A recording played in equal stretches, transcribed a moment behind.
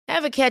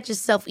Ever catch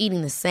yourself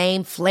eating the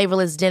same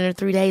flavorless dinner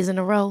 3 days in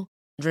a row?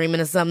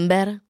 Dreaming of something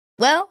better?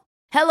 Well,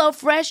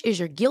 HelloFresh is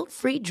your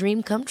guilt-free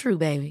dream come true,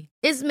 baby.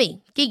 It's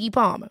me, Keke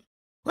Palmer.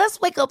 Let's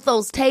wake up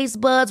those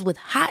taste buds with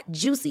hot,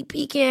 juicy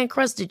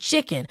pecan-crusted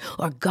chicken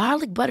or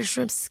garlic butter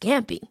shrimp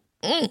scampi.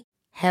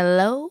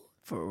 Hello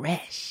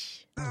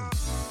Fresh.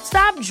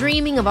 Stop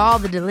dreaming of all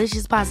the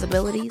delicious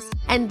possibilities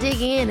and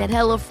dig in at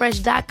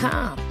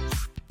HelloFresh.com.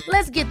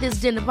 Let's get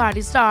this dinner party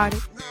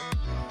started.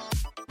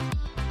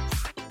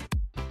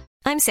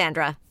 I'm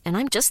Sandra, and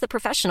I'm just the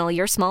professional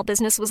your small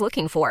business was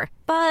looking for.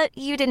 But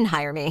you didn't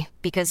hire me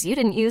because you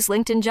didn't use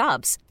LinkedIn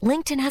Jobs.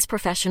 LinkedIn has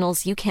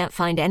professionals you can't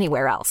find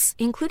anywhere else,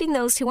 including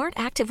those who aren't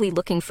actively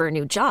looking for a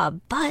new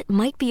job, but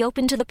might be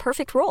open to the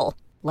perfect role,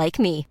 like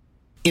me.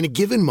 In a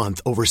given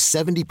month, over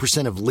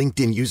 70% of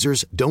LinkedIn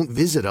users don't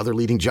visit other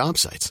leading job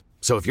sites.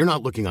 So if you're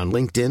not looking on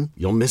LinkedIn,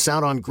 you'll miss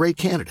out on great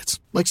candidates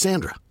like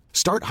Sandra.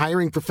 Start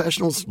hiring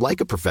professionals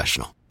like a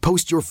professional.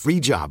 Post your free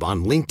job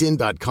on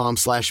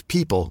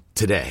linkedin.com/people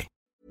today.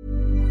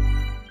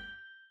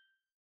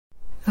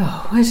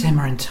 Oh, where's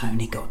Emma and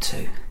Tony got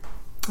to?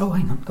 Oh,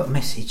 hang on, got a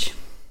message.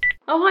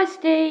 Oh, hi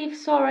Steve.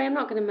 Sorry, I'm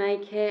not going to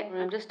make it.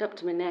 I'm just up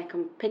to my neck.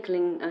 I'm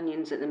pickling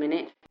onions at the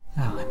minute.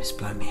 Oh, Emma's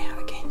blown me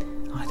out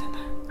again. I don't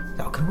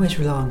know. I can always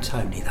rely on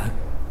Tony, though.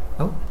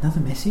 Oh, another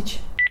message.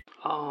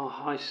 Oh,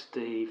 hi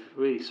Steve.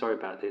 Really sorry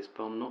about this,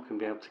 but I'm not going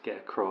to be able to get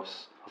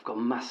across. I've got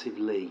a massive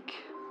leak.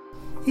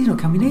 He's not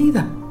coming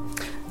either.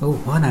 Oh,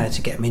 I know how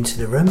to get him into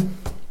the room.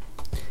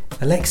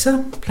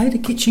 Alexa, play the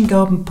Kitchen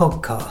Garden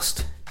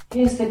podcast.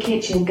 Here's the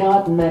Kitchen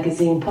Garden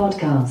Magazine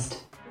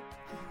podcast.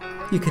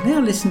 You can now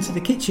listen to the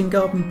Kitchen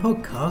Garden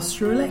podcast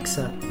through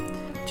Alexa.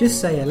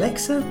 Just say,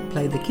 Alexa,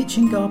 play the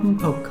Kitchen Garden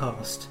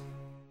podcast.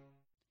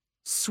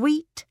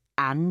 Sweet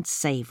and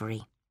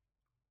savoury.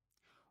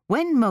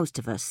 When most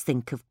of us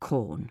think of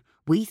corn,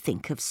 we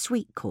think of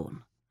sweet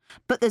corn.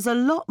 But there's a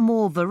lot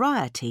more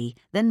variety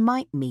than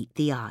might meet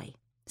the eye,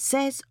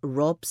 says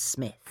Rob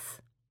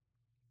Smith.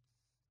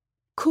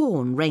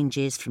 Corn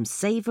ranges from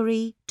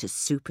savoury to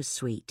super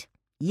sweet,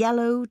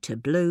 yellow to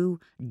blue,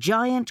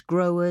 giant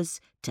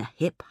growers to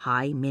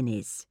hip-high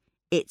minis.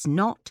 It's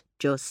not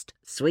just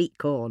sweet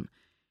corn.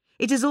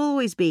 It has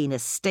always been a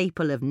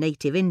staple of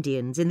native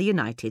Indians in the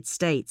United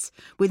States,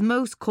 with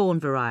most corn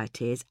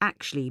varieties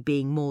actually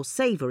being more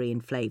savoury in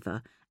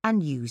flavour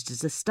and used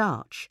as a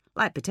starch,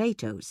 like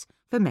potatoes,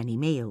 for many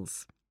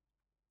meals.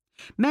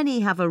 Many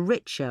have a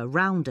richer,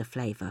 rounder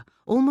flavour,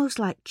 almost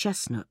like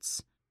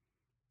chestnuts.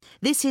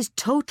 This is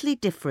totally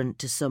different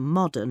to some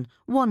modern,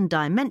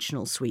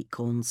 one-dimensional sweet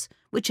corns,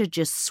 which are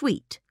just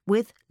sweet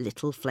with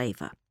little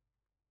flavour.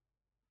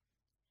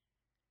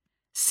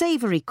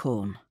 Savoury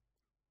corn.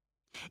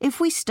 If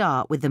we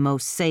start with the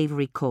most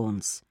savoury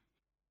corns,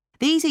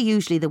 these are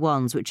usually the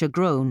ones which are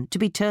grown to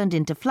be turned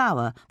into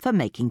flour for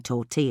making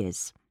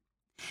tortillas.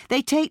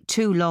 They take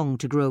too long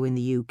to grow in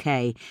the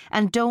UK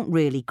and don't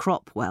really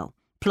crop well.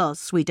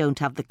 Plus, we don't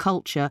have the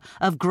culture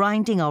of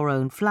grinding our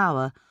own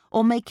flour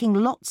or making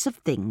lots of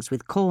things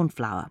with corn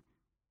flour.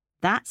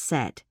 That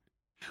said,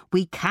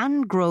 we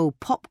can grow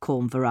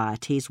popcorn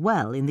varieties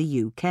well in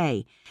the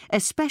UK,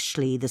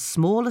 especially the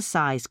smaller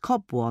size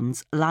cob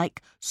ones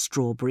like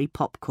strawberry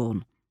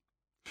popcorn.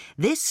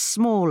 This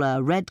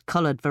smaller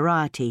red-coloured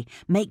variety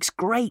makes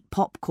great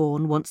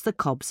popcorn once the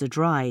cobs are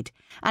dried,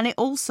 and it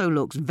also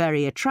looks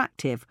very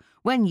attractive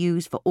when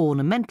used for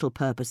ornamental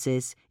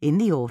purposes in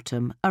the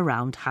autumn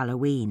around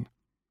Halloween.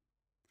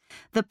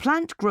 The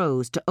plant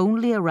grows to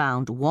only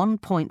around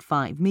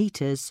 1.5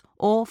 metres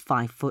or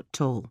 5 foot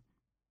tall.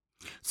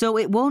 So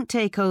it won't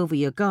take over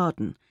your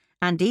garden,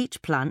 and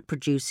each plant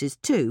produces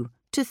 2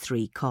 to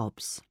 3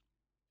 cobs.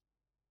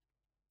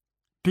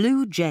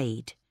 Blue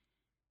jade.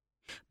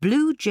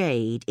 Blue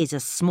jade is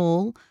a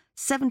small,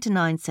 7 to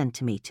 9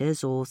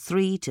 centimetres or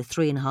 3 to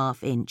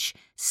 3.5 inch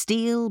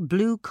steel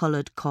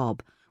blue-coloured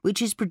cob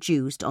which is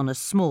produced on a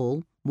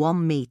small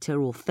 1 metre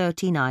or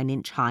 39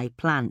 inch high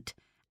plant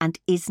and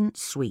isn't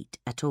sweet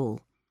at all.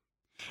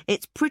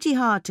 It's pretty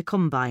hard to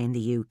come by in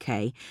the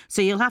UK,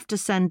 so you'll have to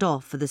send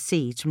off for the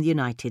seeds from the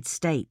United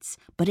States,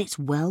 but it's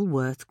well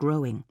worth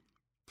growing.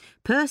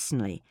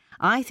 Personally,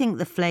 I think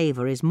the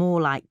flavour is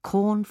more like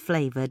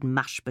corn-flavoured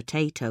mashed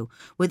potato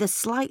with a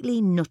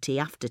slightly nutty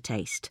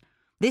aftertaste.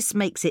 This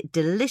makes it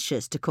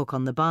delicious to cook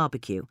on the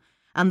barbecue,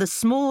 and the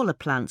smaller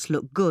plants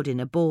look good in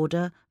a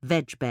border,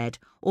 veg bed,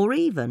 or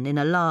even in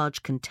a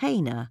large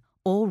container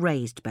or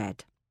raised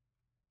bed.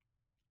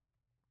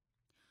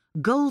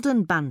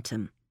 Golden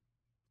Bantam.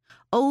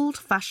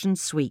 Old-fashioned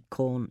sweet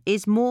corn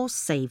is more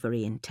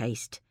savoury in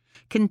taste,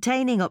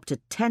 containing up to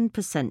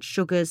 10%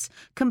 sugars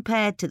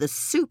compared to the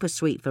super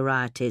sweet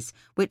varieties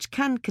which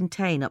can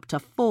contain up to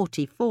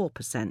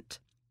 44%.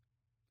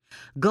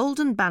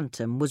 Golden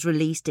Bantam was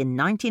released in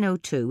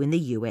 1902 in the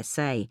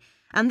USA,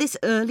 and this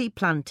early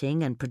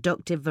planting and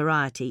productive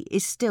variety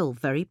is still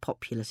very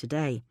popular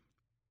today.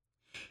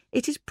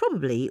 It is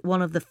probably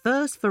one of the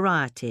first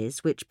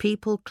varieties which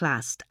people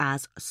classed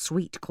as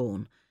sweet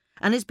corn,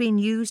 and has been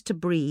used to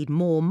breed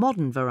more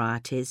modern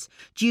varieties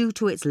due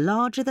to its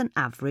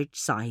larger-than-average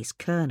size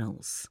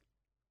kernels.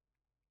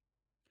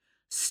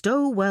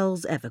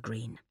 Stowell's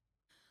Evergreen.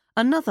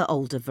 Another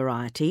older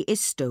variety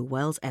is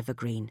Stowell's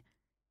Evergreen.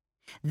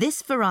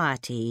 This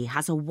variety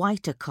has a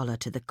whiter colour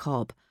to the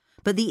cob,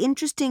 but the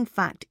interesting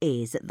fact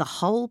is that the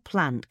whole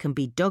plant can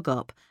be dug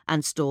up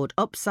and stored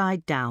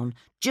upside down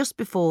just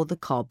before the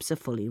cobs are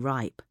fully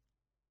ripe.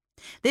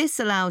 This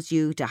allows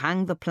you to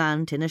hang the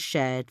plant in a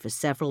shed for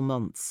several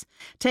months,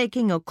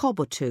 taking a cob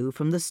or two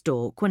from the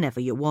stalk whenever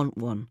you want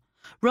one,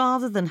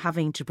 rather than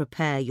having to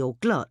prepare your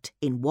glut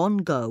in one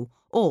go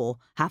or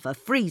have a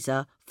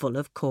freezer full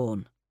of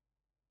corn.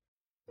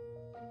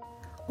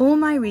 All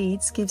My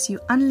Reads gives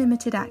you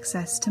unlimited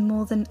access to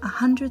more than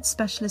 100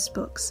 specialist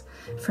books,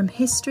 from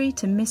history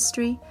to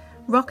mystery,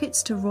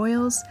 rockets to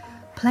royals,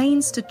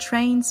 planes to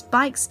trains,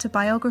 bikes to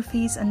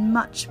biographies, and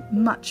much,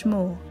 much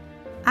more.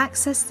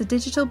 Access the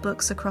digital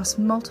books across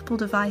multiple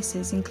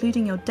devices,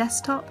 including your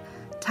desktop,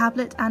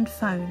 tablet, and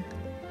phone.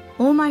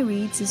 All My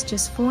Reads is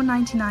just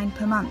 $4.99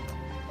 per month.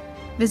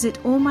 Visit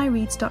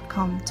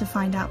allmyreads.com to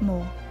find out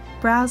more.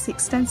 Browse the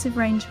extensive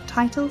range of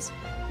titles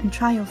and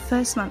try your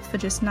first month for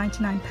just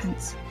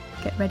 99p.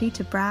 Get ready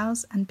to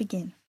browse and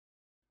begin.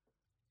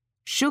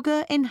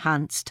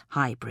 Sugar-enhanced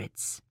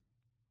hybrids.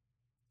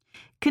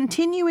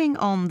 Continuing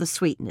on the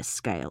sweetness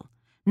scale,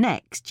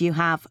 next you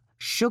have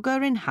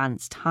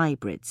sugar-enhanced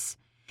hybrids.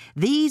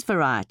 These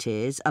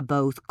varieties are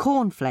both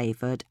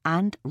corn-flavoured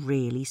and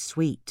really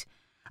sweet.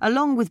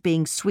 Along with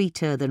being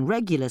sweeter than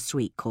regular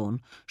sweet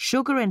corn,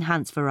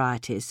 sugar-enhanced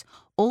varieties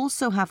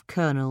also have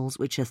kernels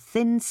which are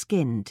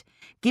thin-skinned,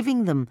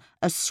 giving them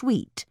a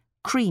sweet,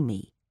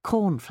 creamy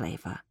corn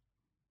flavour.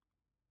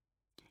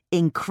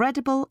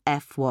 Incredible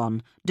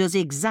F1 does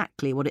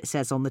exactly what it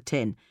says on the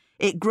tin.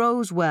 It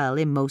grows well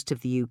in most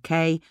of the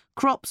UK,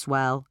 crops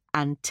well,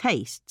 and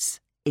tastes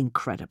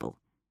incredible.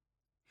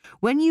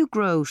 When you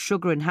grow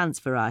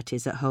sugar-enhanced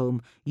varieties at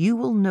home, you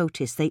will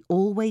notice they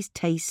always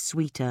taste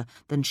sweeter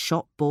than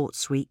shop-bought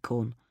sweet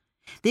corn.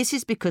 This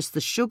is because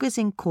the sugars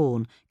in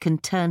corn can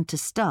turn to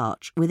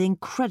starch with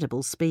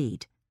incredible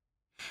speed.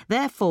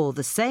 Therefore,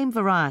 the same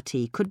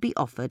variety could be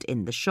offered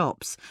in the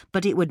shops,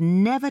 but it would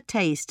never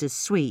taste as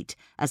sweet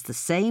as the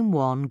same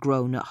one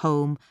grown at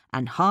home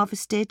and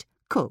harvested,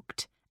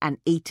 cooked, and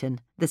eaten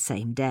the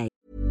same day.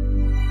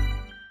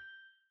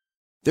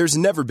 There's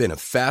never been a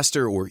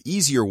faster or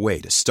easier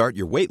way to start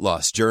your weight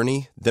loss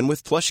journey than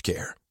with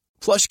PlushCare.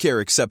 PlushCare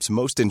accepts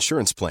most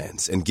insurance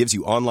plans and gives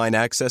you online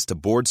access to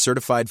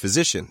board-certified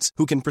physicians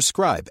who can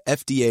prescribe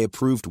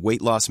FDA-approved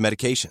weight loss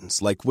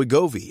medications like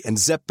Wegovy and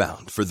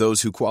Zepbound for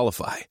those who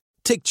qualify.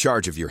 Take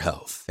charge of your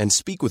health and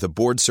speak with a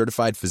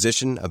board-certified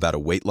physician about a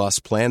weight loss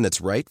plan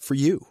that's right for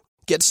you.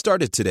 Get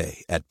started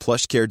today at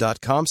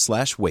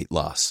plushcare.com/weight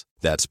loss.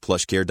 That's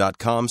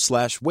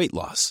plushcare.com/weight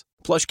loss.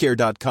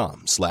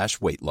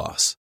 plushcare.com/weight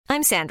loss.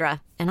 I'm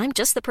Sandra, and I'm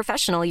just the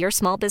professional your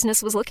small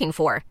business was looking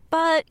for.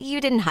 But you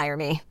didn't hire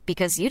me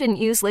because you didn't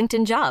use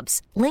LinkedIn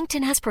Jobs.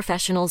 LinkedIn has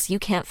professionals you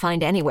can't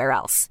find anywhere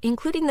else,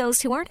 including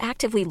those who aren't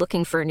actively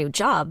looking for a new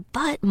job,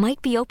 but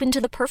might be open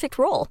to the perfect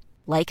role,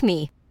 like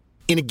me.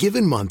 In a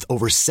given month,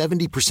 over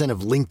 70%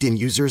 of LinkedIn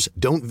users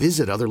don't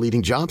visit other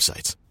leading job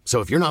sites. So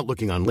if you're not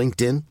looking on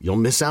LinkedIn, you'll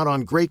miss out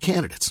on great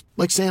candidates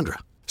like Sandra.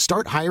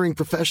 Start hiring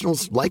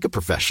professionals like a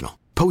professional.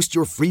 Post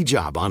your free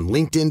job on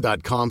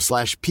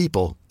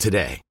linkedin.com/people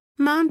today.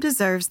 Mom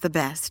deserves the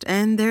best,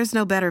 and there's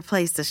no better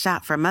place to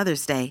shop for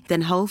Mother's Day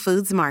than Whole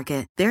Foods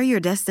Market. They're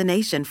your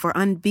destination for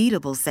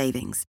unbeatable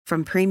savings,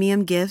 from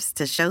premium gifts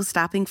to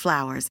show-stopping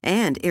flowers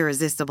and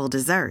irresistible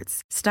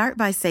desserts. Start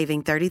by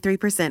saving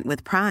 33%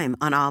 with Prime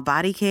on all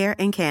body care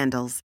and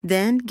candles.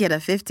 Then get a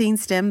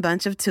 15-stem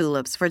bunch of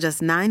tulips for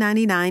just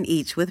 $9.99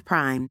 each with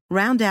Prime.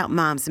 Round out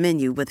Mom's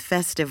menu with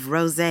festive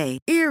rosé,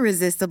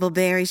 irresistible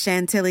berry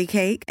chantilly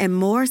cake, and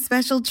more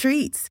special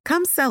treats.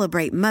 Come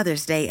celebrate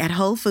Mother's Day at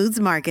Whole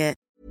Foods Market.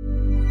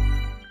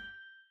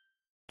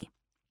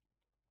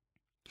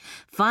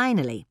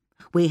 Finally,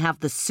 we have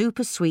the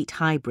super sweet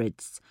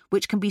hybrids,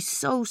 which can be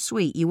so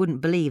sweet you wouldn't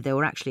believe they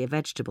were actually a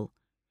vegetable.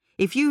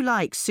 If you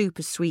like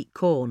super sweet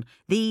corn,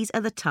 these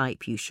are the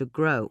type you should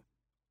grow.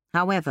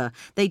 However,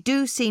 they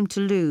do seem to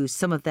lose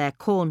some of their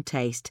corn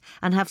taste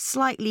and have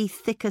slightly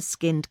thicker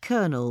skinned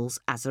kernels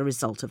as a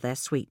result of their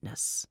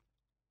sweetness.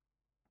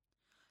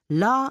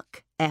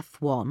 Lark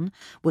F1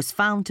 was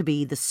found to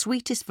be the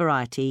sweetest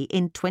variety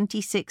in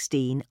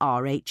 2016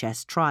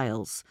 RHS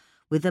trials,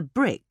 with a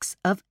Brix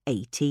of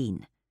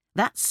 18.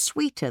 That's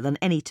sweeter than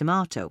any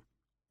tomato.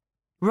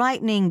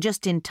 Ripening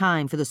just in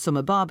time for the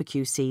summer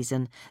barbecue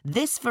season,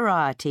 this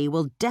variety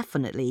will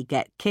definitely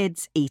get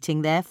kids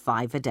eating their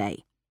 5 a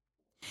day.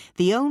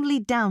 The only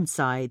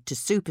downside to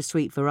super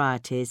sweet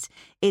varieties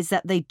is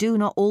that they do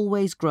not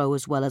always grow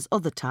as well as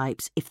other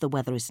types if the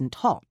weather isn't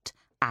hot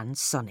and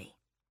sunny.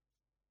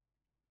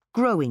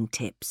 Growing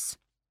tips.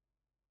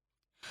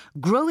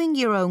 Growing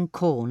your own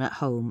corn at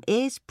home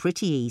is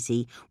pretty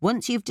easy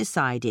once you've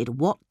decided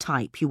what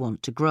type you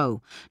want to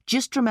grow.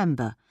 Just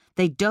remember,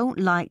 they don't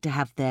like to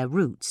have their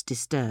roots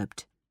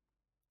disturbed.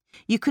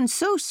 You can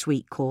sow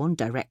sweet corn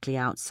directly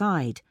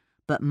outside,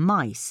 but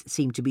mice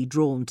seem to be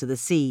drawn to the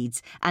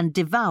seeds and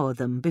devour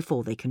them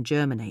before they can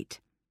germinate.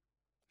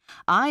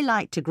 I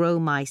like to grow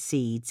my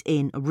seeds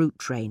in root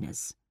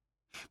trainers.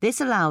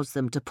 This allows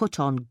them to put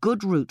on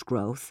good root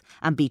growth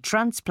and be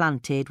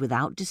transplanted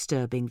without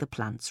disturbing the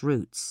plant's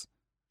roots.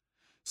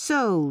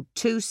 Sow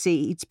 2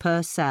 seeds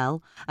per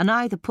cell and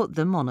either put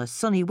them on a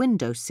sunny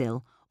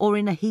windowsill or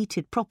in a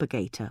heated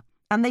propagator,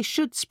 and they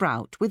should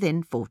sprout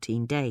within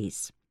 14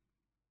 days.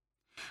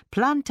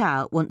 Plant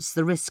out once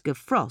the risk of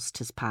frost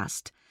has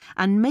passed,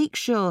 and make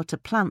sure to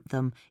plant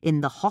them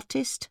in the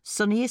hottest,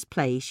 sunniest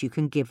place you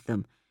can give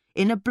them,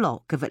 in a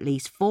block of at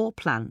least 4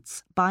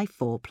 plants by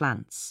 4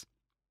 plants.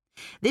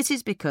 This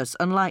is because,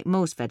 unlike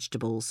most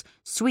vegetables,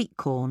 sweet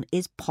corn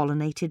is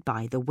pollinated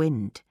by the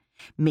wind,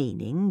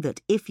 meaning that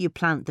if you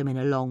plant them in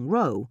a long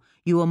row,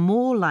 you are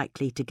more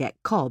likely to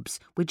get cobs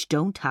which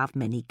don't have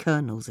many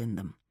kernels in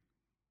them.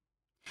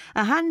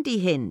 A handy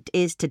hint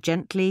is to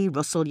gently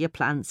rustle your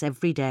plants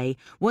every day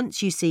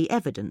once you see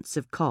evidence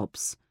of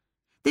cobs.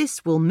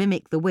 This will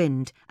mimic the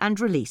wind and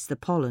release the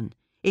pollen,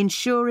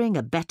 ensuring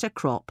a better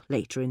crop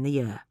later in the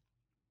year.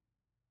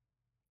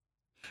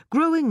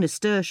 Growing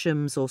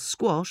nasturtiums or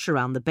squash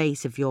around the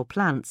base of your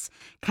plants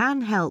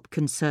can help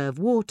conserve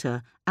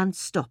water and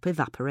stop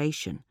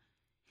evaporation.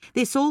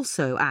 This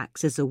also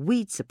acts as a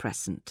weed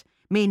suppressant,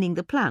 meaning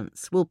the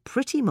plants will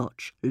pretty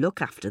much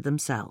look after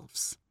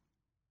themselves.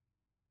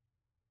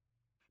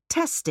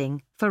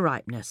 Testing for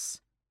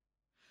ripeness.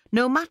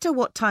 No matter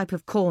what type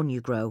of corn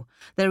you grow,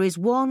 there is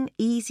one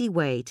easy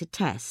way to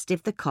test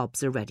if the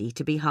cobs are ready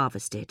to be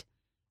harvested.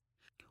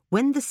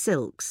 When the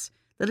silks,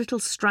 the little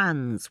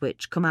strands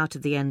which come out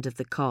of the end of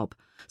the cob,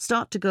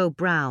 start to go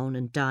brown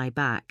and die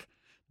back,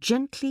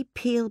 gently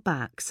peel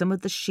back some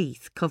of the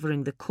sheath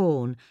covering the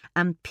corn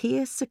and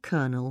pierce a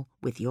kernel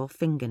with your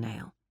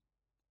fingernail.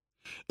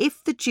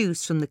 If the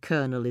juice from the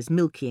kernel is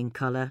milky in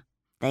colour,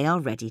 they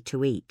are ready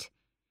to eat.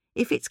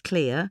 If it's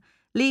clear,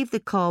 leave the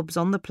cobs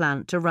on the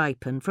plant to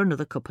ripen for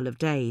another couple of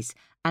days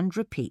and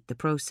repeat the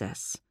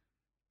process.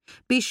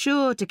 Be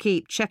sure to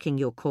keep checking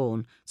your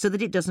corn so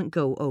that it doesn't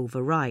go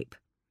overripe.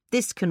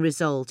 This can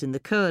result in the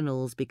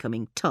kernels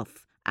becoming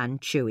tough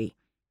and chewy.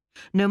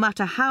 No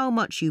matter how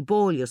much you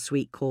boil your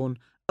sweet corn,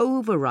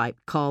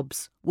 overripe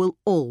cobs will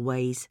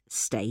always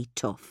stay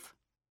tough.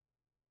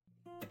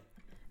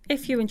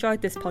 If you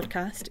enjoyed this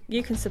podcast,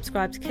 you can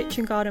subscribe to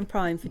Kitchen Garden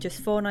Prime for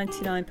just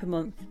 $4.99 per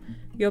month.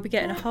 You'll be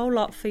getting a whole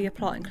lot for your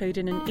plot,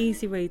 including an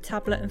easy read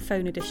tablet and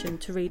phone edition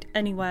to read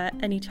anywhere,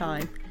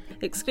 anytime,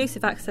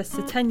 exclusive access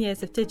to 10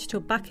 years of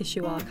digital back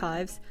issue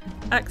archives,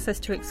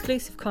 access to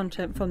exclusive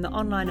content from the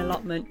online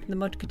allotment, the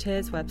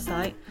Mudketeers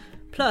website,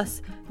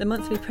 plus the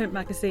monthly print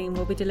magazine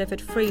will be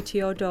delivered free to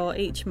your door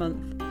each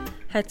month.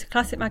 Head to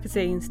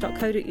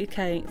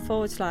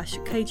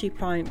classicmagazines.co.uk/KG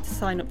Prime to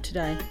sign up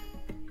today.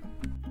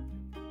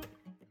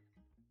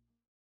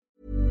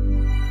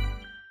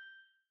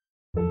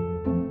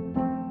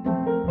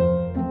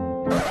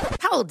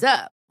 Hold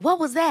up. What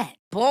was that?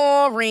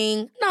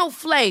 Boring. No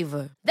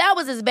flavor. That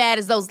was as bad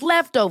as those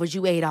leftovers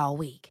you ate all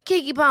week.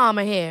 Keke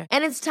Palmer here,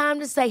 and it's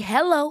time to say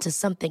hello to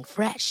something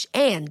fresh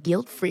and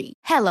guilt-free.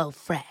 Hello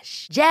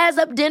Fresh. Jazz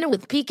up dinner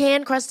with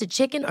pecan-crusted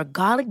chicken or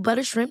garlic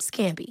butter shrimp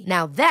scampi.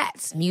 Now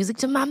that's music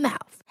to my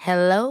mouth.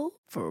 Hello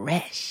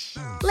Fresh.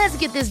 Let's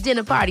get this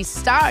dinner party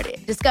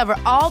started. Discover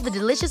all the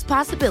delicious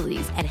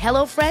possibilities at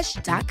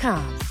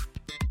hellofresh.com.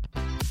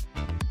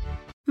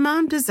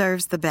 Mom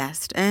deserves the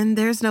best, and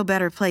there's no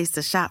better place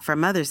to shop for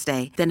Mother's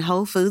Day than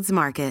Whole Foods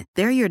Market.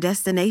 They're your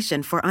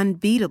destination for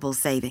unbeatable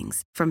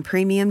savings, from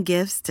premium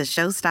gifts to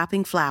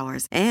show-stopping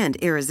flowers and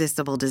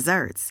irresistible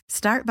desserts.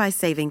 Start by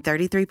saving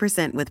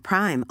 33% with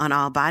Prime on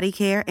all body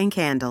care and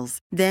candles.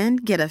 Then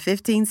get a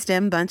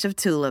 15-stem bunch of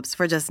tulips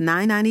for just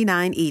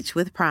 $9.99 each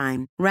with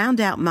Prime.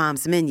 Round out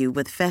Mom's menu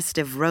with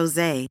festive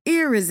rosé,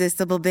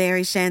 irresistible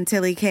berry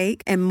chantilly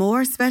cake, and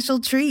more special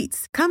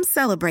treats. Come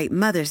celebrate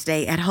Mother's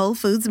Day at Whole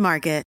Foods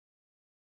Market.